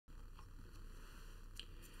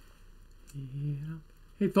Yeah.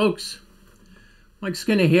 Hey folks, Mike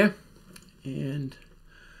Skinner here, and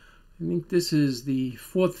I think this is the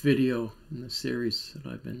 4th video in the series that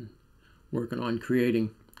I've been working on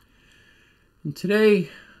creating. And today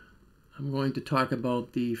I'm going to talk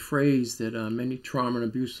about the phrase that many trauma and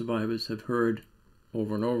abuse survivors have heard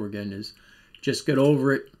over and over again is, just get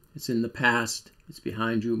over it, it's in the past, it's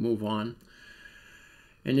behind you, move on.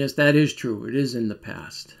 And yes, that is true, it is in the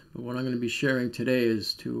past. But what I'm going to be sharing today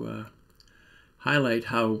is to highlight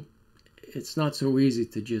how it's not so easy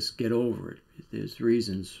to just get over it. There's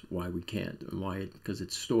reasons why we can't, and why, because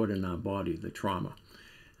it's stored in our body, the trauma.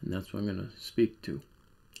 And that's what I'm going to speak to.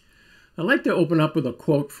 I'd like to open up with a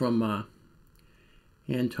quote from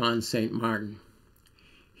Anton St. Martin.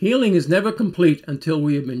 Healing is never complete until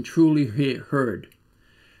we have been truly heard.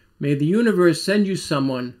 May the universe send you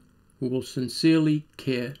someone who will sincerely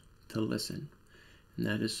care to listen. And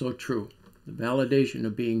that is so true. The validation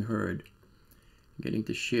of being heard, getting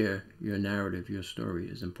to share your narrative, your story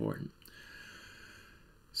is important.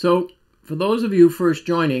 So, for those of you first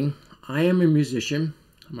joining, I am a musician,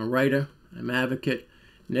 I'm a writer, I'm an advocate,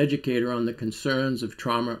 an educator on the concerns of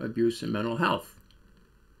trauma, abuse, and mental health.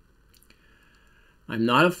 I'm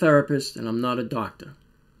not a therapist and I'm not a doctor.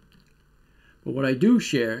 But what I do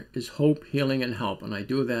share is hope, healing, and help, and I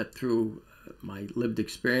do that through my lived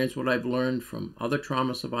experience, what I've learned from other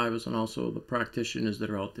trauma survivors, and also the practitioners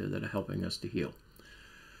that are out there that are helping us to heal.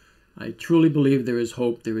 I truly believe there is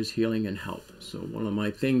hope, there is healing and help. So one of my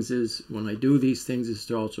things is, when I do these things, is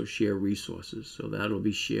to also share resources. So that'll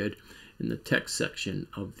be shared in the text section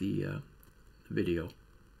of the video.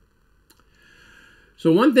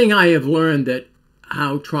 So one thing I have learned, that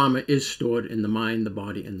how trauma is stored in the mind, the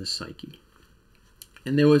body, and the psyche.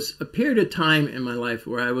 And there was a period of time in my life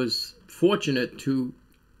where I was fortunate to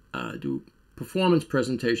do performance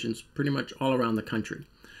presentations pretty much all around the country.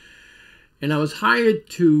 And I was hired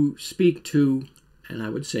to speak to, and I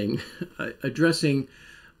would sing, addressing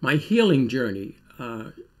my healing journey,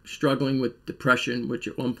 struggling with depression, which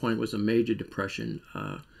at one point was a major depression,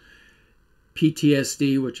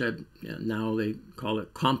 PTSD, which now they call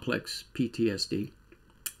it complex PTSD.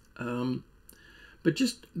 But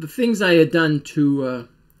just the things I had done to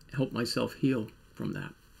help myself heal from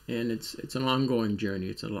that. And it's an ongoing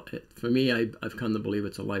journey. For me, I've come to believe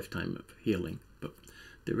it's a lifetime of healing. But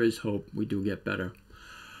there is hope. We do get better.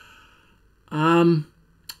 One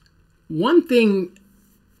thing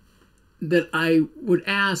that I would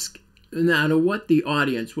ask, no matter what the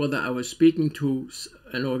audience, whether I was speaking to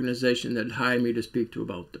an organization that hired me to speak to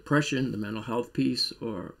about depression, the mental health piece,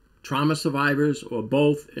 or trauma survivors, or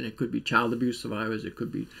both, and it could be child abuse survivors, it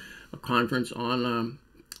could be a conference on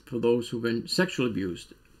for those who've been sexually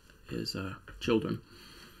abused as children.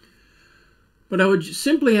 But I would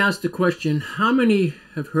simply ask the question, how many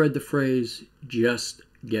have heard the phrase, just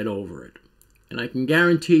get over it? And I can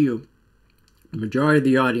guarantee you, the majority of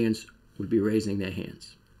the audience would be raising their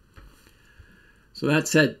hands. So that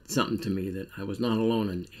said something to me, that I was not alone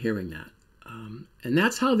in hearing that. And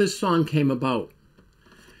that's how this song came about.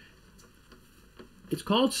 It's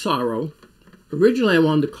called Sorrow. Originally I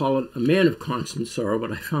wanted to call it A Man of Constant Sorrow,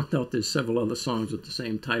 but I found out there's several other songs with the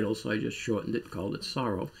same title, so I just shortened it, called it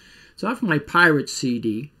Sorrow. It's off my Pirate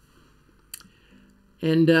CD.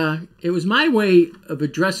 And it was my way of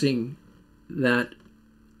addressing that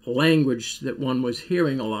language that one was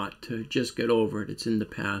hearing a lot, to just get over it, it's in the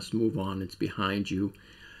past, move on, it's behind you.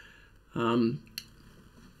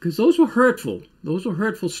 Because those were hurtful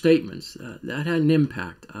statements. That had an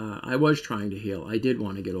impact. I was trying to heal. I did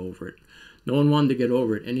want to get over it. No one wanted to get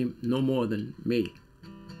over it no more than me.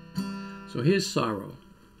 So here's Sorrow.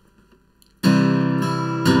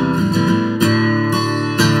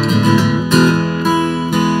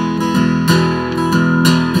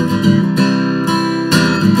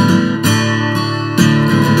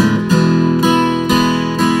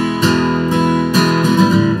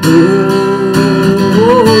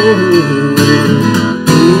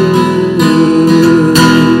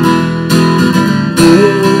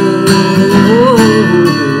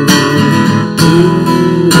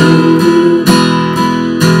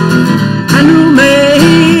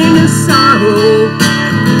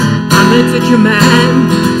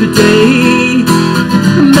 Today,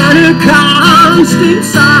 a man of constant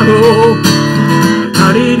sorrow.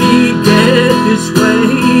 How did he get this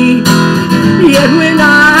way? Yet when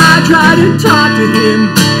I tried to talk to him,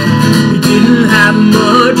 he didn't have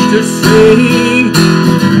much to say,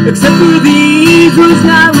 except for these words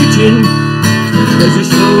now reaching as he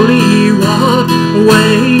slowly walked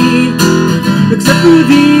away. Except for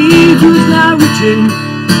these words now reaching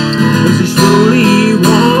as he slowly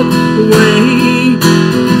walked away.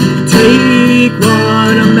 Take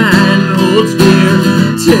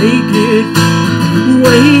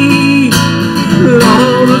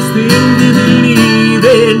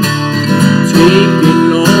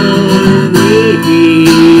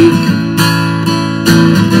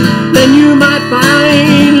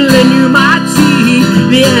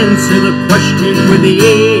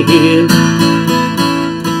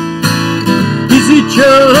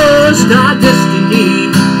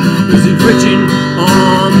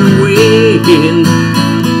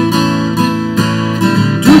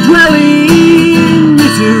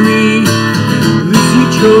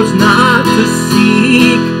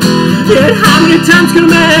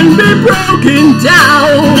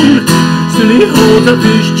down. Still he holds up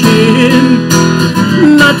his chin,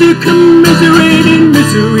 not to commiserate in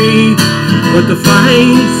misery, but to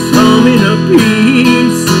find some inner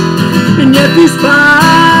peace. And yet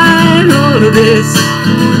despite all of this,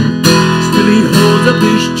 still he holds up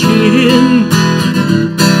his chin.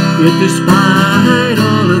 Yet despite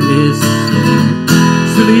all of this,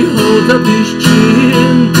 still he holds up his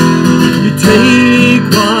chin. You take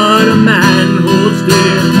what a man holds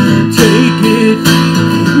dear, take it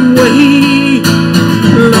away.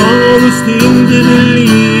 All those things that are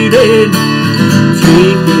leading,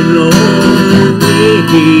 take it all away.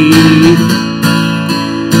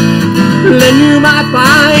 Lend you my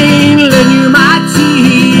fine, lend you my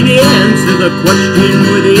tea, to answer the question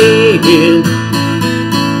within.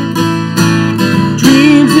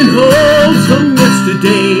 Dreams and hopes from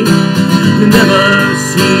yesterday, you'll never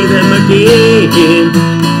see them again.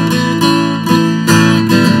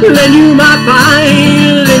 Lend you my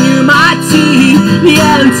fine, lend you my tea, the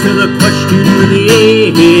answer the question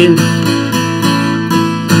within.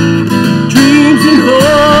 Dreams and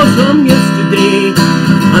hopes from yesterday,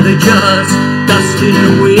 are they just dust in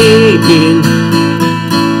the wind?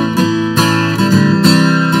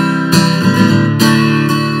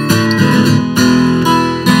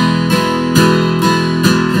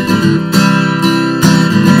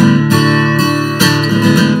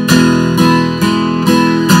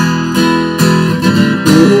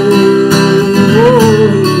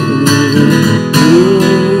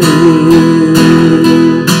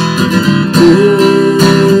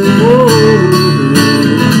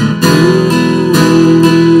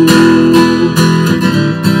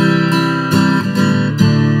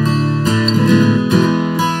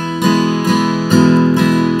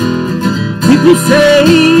 People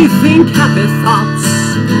say, think happy thoughts,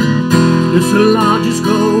 this will all just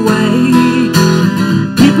go away.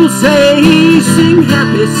 People say, sing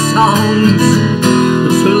happy songs,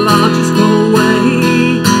 this will all just go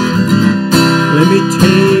away. Let me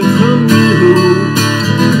take from you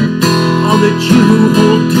all that you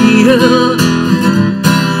hold dear,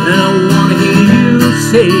 and I want to hear you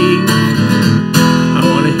sing. I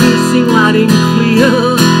want to hear you sing loud and clear.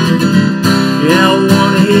 Yeah, I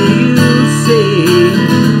want to hear you sing.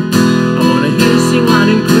 I want to hear you sing loud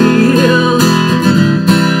and clear.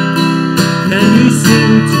 Can you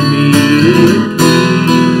sing to me, please?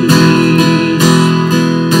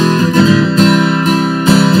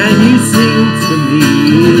 Can you sing to me,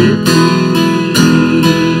 please?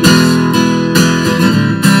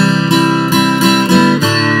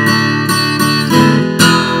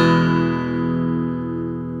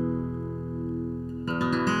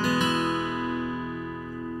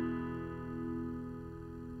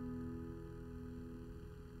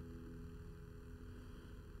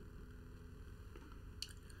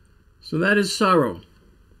 So that is Sorrow.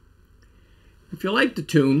 If you like the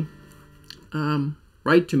tune,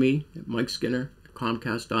 write to me at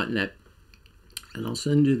mikeskinner@comcast.net, and I'll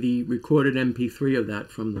send you the recorded MP3 of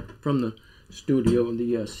that from the studio,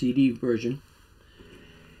 the CD version.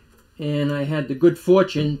 And I had the good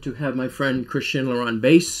fortune to have my friend Chris Schindler on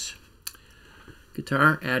bass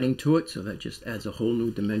guitar adding to it, so that just adds a whole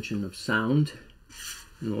new dimension of sound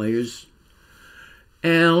and layers.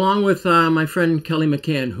 And along with my friend Kelly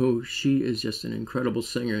McCann, who she is just an incredible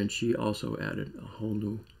singer, and she also added a whole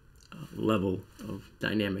new level of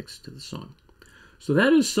dynamics to the song. So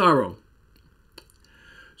that is Sorrow.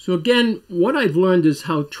 So again, what I've learned is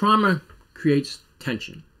how trauma creates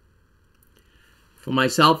tension. For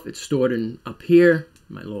myself, it's stored in up here,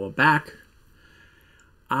 my lower back.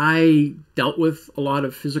 I dealt with a lot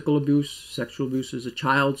of physical abuse, sexual abuse as a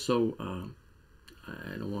child, so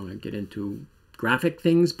I don't want to get into graphic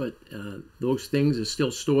things, but those things are still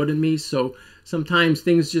stored in me. So sometimes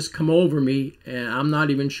things just come over me and I'm not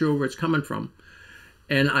even sure where it's coming from.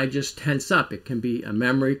 And I just tense up. It can be a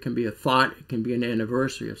memory, it can be a thought, it can be an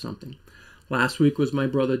anniversary of something. Last week was my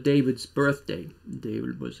brother David's birthday.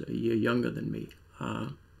 David was a year younger than me.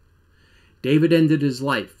 David ended his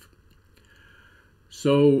life.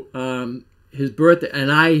 So his birthday,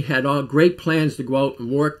 and I had all great plans to go out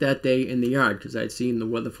and work that day in the yard because I'd seen the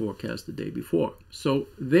weather forecast the day before. So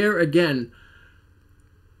there again,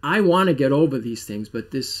 I want to get over these things,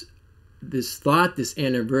 but this thought, this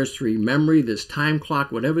anniversary memory, this time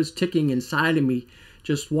clock, whatever's ticking inside of me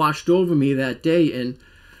just washed over me that day. And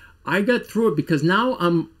I got through it because now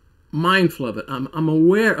I'm mindful of it. I'm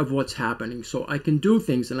aware of what's happening, so I can do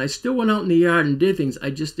things. And I still went out in the yard and did things. I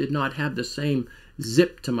just did not have the same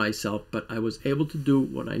zip to myself, but I was able to do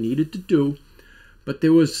what I needed to do. But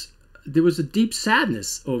there was a deep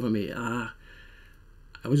sadness over me.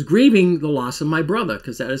 I was grieving the loss of my brother,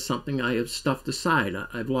 because that is something I have stuffed aside.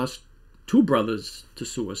 I've lost 2 brothers to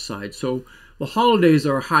suicide. So the holidays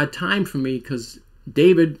are a hard time for me, because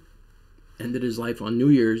David ended his life on New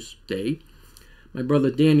Year's Day. My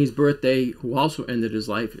brother Danny's birthday, who also ended his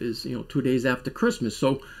life, is 2 days after Christmas.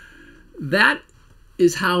 So that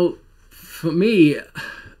is how, for me,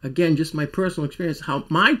 again, just my personal experience, how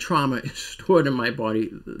my trauma is stored in my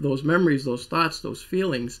body. Those memories, those thoughts, those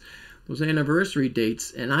feelings, those anniversary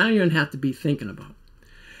dates, and I don't even have to be thinking about it.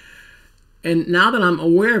 And now that I'm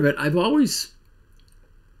aware of it, I've always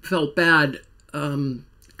felt bad,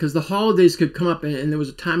 because the holidays could come up, and there was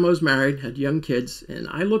a time I was married, had young kids, and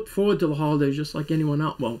I looked forward to the holidays just like anyone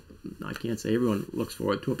else. Well, I can't say everyone looks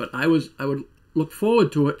forward to it, but I would look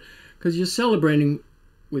forward to it, because you're celebrating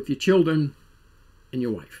with your children and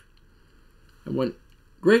your wife. I went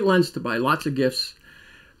great lengths to buy lots of gifts,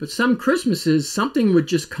 but some Christmases, something would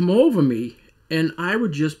just come over me, and I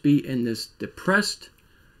would just be in this depressed,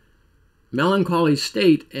 melancholy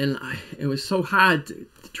state, and it was so hard to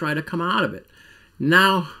try to come out of it.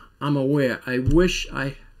 Now I'm aware. I wish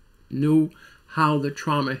I knew how the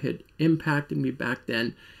trauma had impacted me back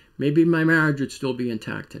then. Maybe my marriage would still be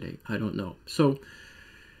intact today. I don't know. So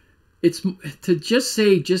it's to just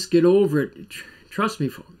say, just get over it. Trust me,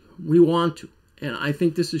 we want to. And I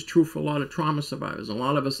think this is true for a lot of trauma survivors. A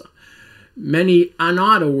lot of us, many are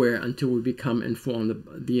not aware until we become informed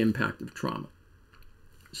of the impact of trauma.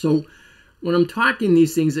 So when I'm talking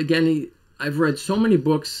these things, again, I've read so many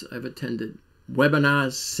books. I've attended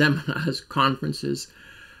webinars, seminars, conferences.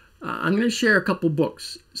 I'm going to share a couple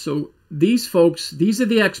books. So these folks, these are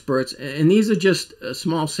the experts, and these are just a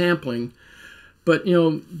small sampling. But,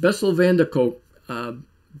 Bessel van der Kolk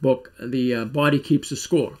book, The Body Keeps a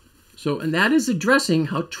Score. So, and that is addressing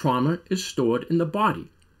how trauma is stored in the body.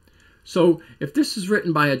 So if this is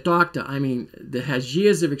written by a doctor, that has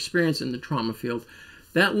years of experience in the trauma field,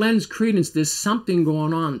 that lends credence. There's something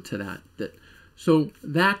going on to that. So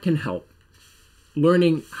that can help.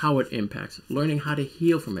 Learning how it impacts, learning how to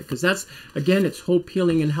heal from it. Because that's, again, it's hope,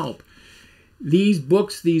 healing, and help. These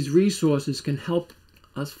books, these resources can help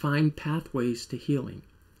us find pathways to healing.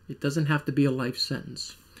 It doesn't have to be a life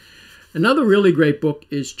sentence. Another really great book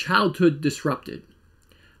is Childhood Disrupted: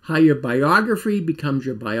 How Your Biography Becomes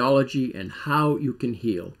Your Biology and How You Can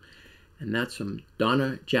Heal. And that's from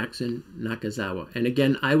Donna Jackson Nakazawa. And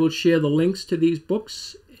again, I will share the links to these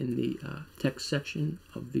books in the text section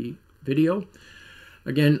of the video.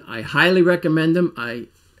 Again, I highly recommend them.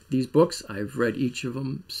 These books, I've read each of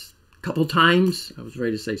them a couple times. I was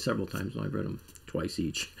ready to say several times. I've read them twice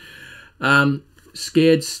each.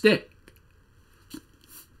 Scared Stick: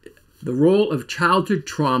 The Role of Childhood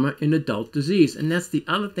Trauma in Adult Disease. And that's the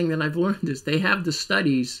other thing that I've learned, is they have the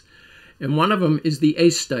studies, and one of them is the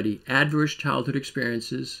ACE study, Adverse Childhood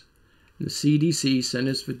Experiences, and the CDC,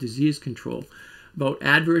 Centers for Disease Control, about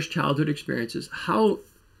adverse childhood experiences, how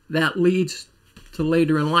that leads to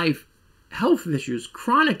later in life health issues,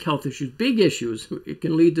 chronic health issues, big issues. It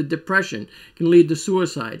can lead to depression, it can lead to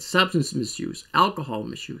suicide, substance misuse, alcohol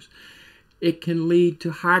misuse. It can lead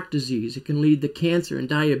to heart disease. It can lead to cancer and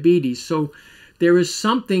diabetes. So there is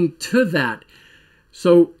something to that.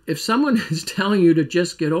 So if someone is telling you to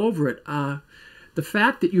just get over it, the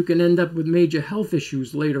fact that you can end up with major health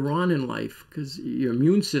issues later on in life because your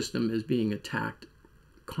immune system is being attacked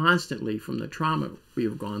constantly from the trauma we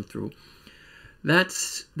have gone through, that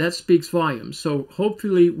speaks volumes. So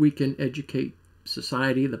hopefully we can educate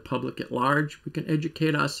society, the public at large. We can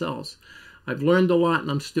educate ourselves. I've learned a lot, and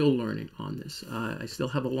I'm still learning on this. I still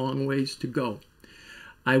have a long ways to go.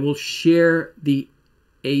 I will share the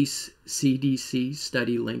ACE CDC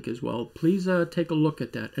study link as well. Please take a look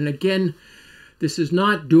at that. And again, this is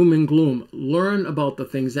not doom and gloom. Learn about the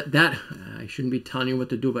things that I shouldn't be telling you what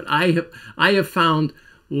to do, but I have found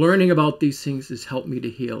learning about these things has helped me to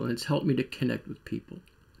heal, and it's helped me to connect with people.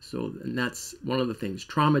 So, and that's one of the things.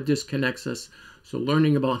 Trauma disconnects us. So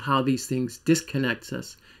learning about how these things disconnect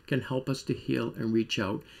us can help us to heal and reach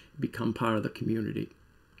out, become part of the community.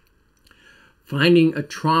 Finding a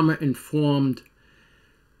trauma-informed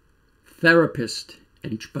therapist,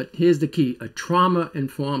 but here's the key, a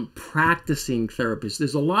trauma-informed practicing therapist.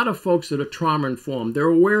 There's a lot of folks that are trauma-informed. They're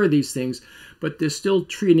aware of these things, but they're still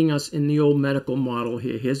treating us in the old medical model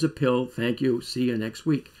here. Here's a pill, thank you, see you next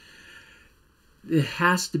week. It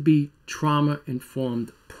has to be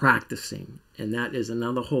trauma-informed practicing, and that is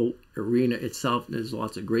another whole arena itself. There's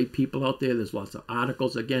lots of great people out there. There's lots of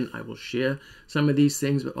articles. Again, I will share some of these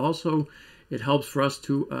things, but also it helps for us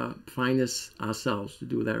to find this ourselves, to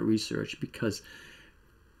do that research, because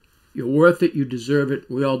you're worth it. You deserve it.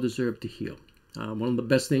 We all deserve to heal. One of the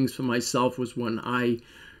best things for myself was when I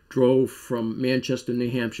drove from Manchester, New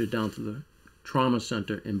Hampshire down to the trauma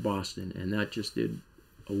center in Boston, and that just did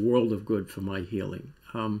a world of good for my healing.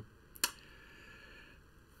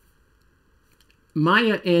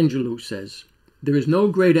 Maya Angelou says, "There is no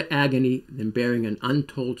greater agony than bearing an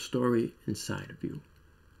untold story inside of you."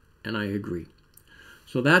 And I agree.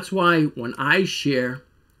 So that's why when I share,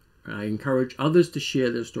 I encourage others to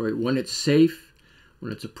share their story when it's safe,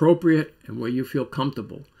 when it's appropriate, and where you feel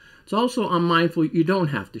comfortable. It's also, I'm mindful you don't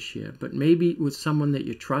have to share, but maybe with someone that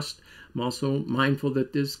you trust. I'm also mindful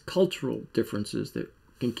that there's cultural differences that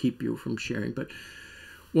can keep you from sharing. But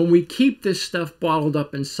when we keep this stuff bottled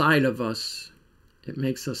up inside of us, it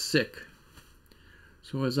makes us sick.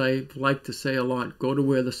 So as I like to say a lot, go to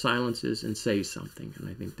where the silence is and say something. And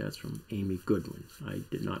I think that's from Amy Goodwin. I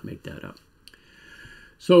did not make that up.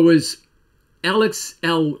 So as Alex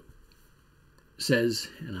L. says,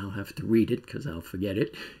 and I'll have to read it because I'll forget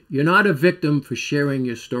it, "You're not a victim for sharing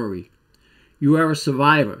your story. You are a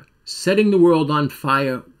survivor, setting the world on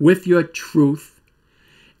fire with your truth.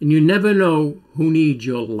 And you never know who needs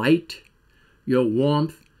your light, your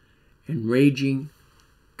warmth, and raging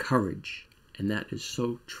courage." And that is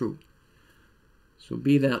so true. So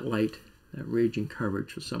be that light, that raging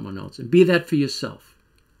courage for someone else. And be that for yourself.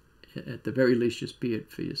 At the very least, just be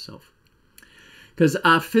it for yourself. Because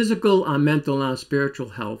our physical, our mental, and our spiritual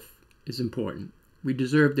health is important. We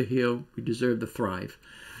deserve to heal. We deserve to thrive.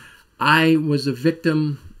 I was a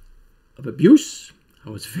victim of abuse. I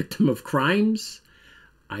was a victim of crimes.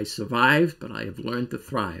 I survived, but I have learned to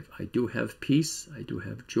thrive. I do have peace. I do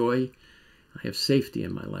have joy. I have safety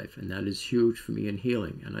in my life, and that is huge for me in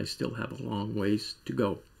healing, and I still have a long ways to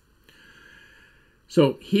go.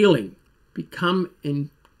 So healing, become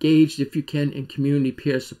engaged if you can in community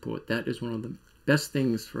peer support. That is one of the best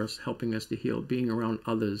things for us, helping us to heal, being around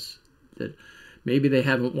others that maybe they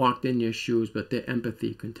haven't walked in your shoes, but their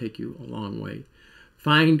empathy can take you a long way.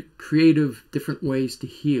 Find creative, different ways to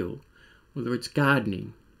heal, whether it's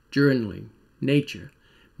gardening, journaling, nature,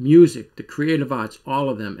 music, the creative arts, all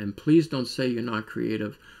of them. And please don't say you're not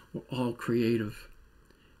creative. We're all creative.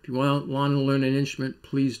 If you want to learn an instrument,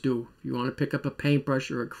 please do. If you want to pick up a paintbrush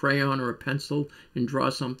or a crayon or a pencil and draw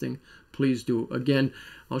something, please do. Again,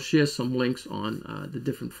 I'll share some links on the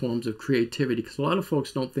different forms of creativity, because a lot of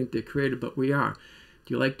folks don't think they're creative, but we are.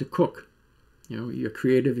 Do you like to cook? You know, you're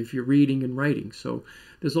creative if you're reading and writing. So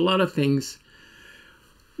there's a lot of things.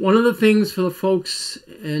 One of the things for the folks,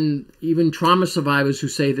 and even trauma survivors who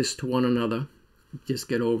say this to one another, just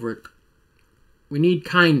get over it. We need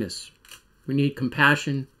kindness. We need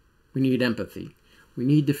compassion. We need empathy. We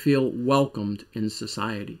need to feel welcomed in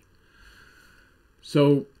society.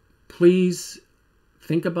 So please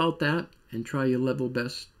think about that and try your level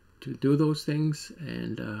best to do those things,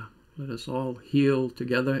 and let us all heal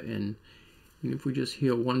together. And even if we just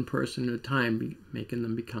heal one person at a time, making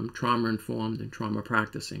them become trauma-informed and trauma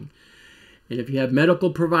practicing. And if you have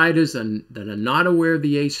medical providers that are not aware of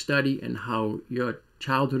the ACE study and how your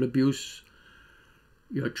childhood abuse,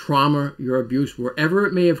 your trauma, your abuse, wherever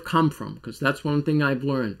it may have come from, because that's one thing I've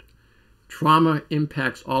learned. Trauma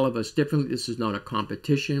impacts all of us differently. This is not a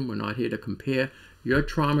competition. We're not here to compare. Your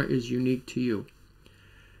trauma is unique to you.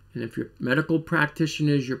 And if your medical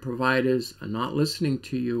practitioners, your providers are not listening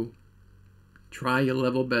to you, try your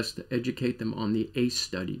level best to educate them on the ACE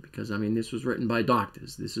study, because, I mean, this was written by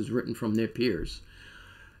doctors. This is written from their peers.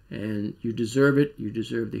 And you deserve it. You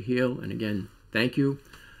deserve to heal. And again, thank you.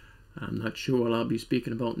 I'm not sure what I'll be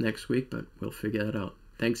speaking about next week, but we'll figure that out.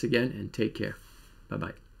 Thanks again, and take care.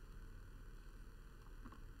 Bye-bye.